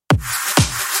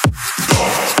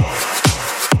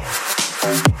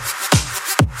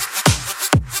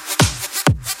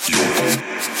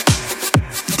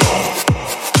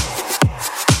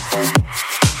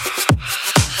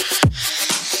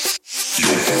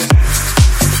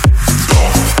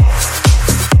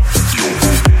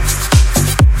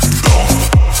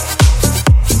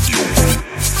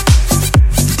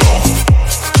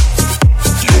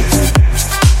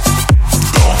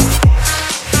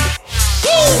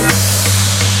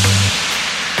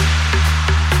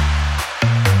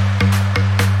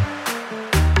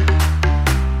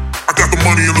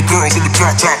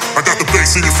drop top. I got the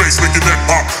bass in your face, make your neck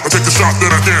pop. I take the shot,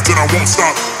 then I dance and I won't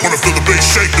stop. Wanna feel the bass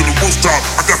shake to the rooftop.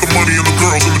 I got the money and the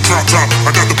girls in the drop top. I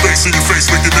got the bass in your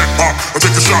face, make your neck pop. I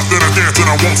take the shot, then I dance and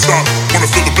I won't stop. Wanna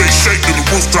feel the bass shake to the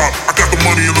rooftop. I got the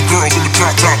money and the girls in the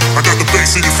drop top. I got the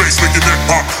bass in your face, make your neck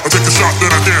pop. I take the shot, then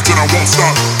I dance and I won't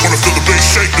stop. Wanna feel the bass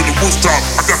shake to the rooftop.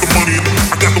 I got the money,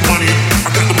 I got the money, I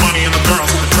got the money and the girls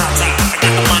in the drop top. I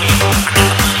got the money, I got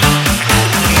the money.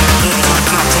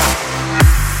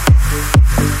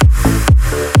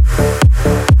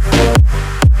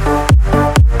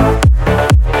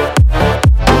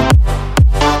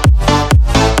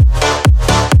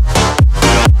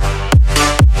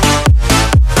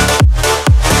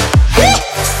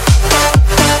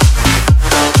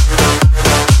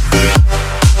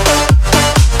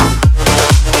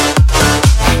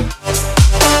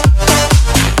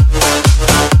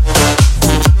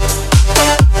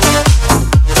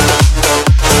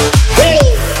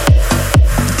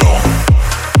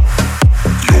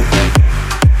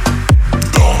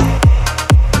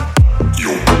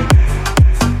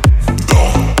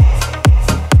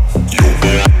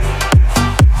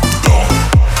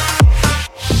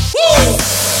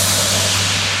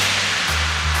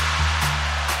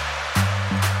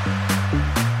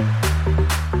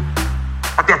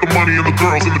 Money and the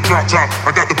girls in the drop top.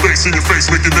 I got the bass in your face,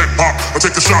 make your neck pop. I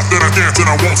take the shot, then I dance and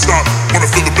I won't stop. Wanna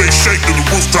feel the bass shake to the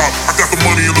rooftop. I got the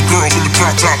money and the girls in the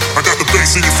drop top. I got the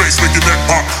bass in your face, make your neck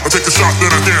pop. I take the shot,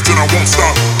 then I dance and I won't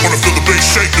stop. Wanna feel the bass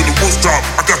shake to the rooftop.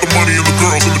 I got the money and the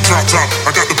girls in the drop top.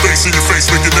 I got the bass in your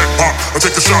face, make your neck pop. I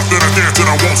take the shot, then I dance and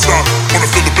I won't stop. Wanna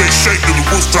feel the bass shake to the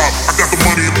rooftop. I got the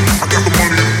money.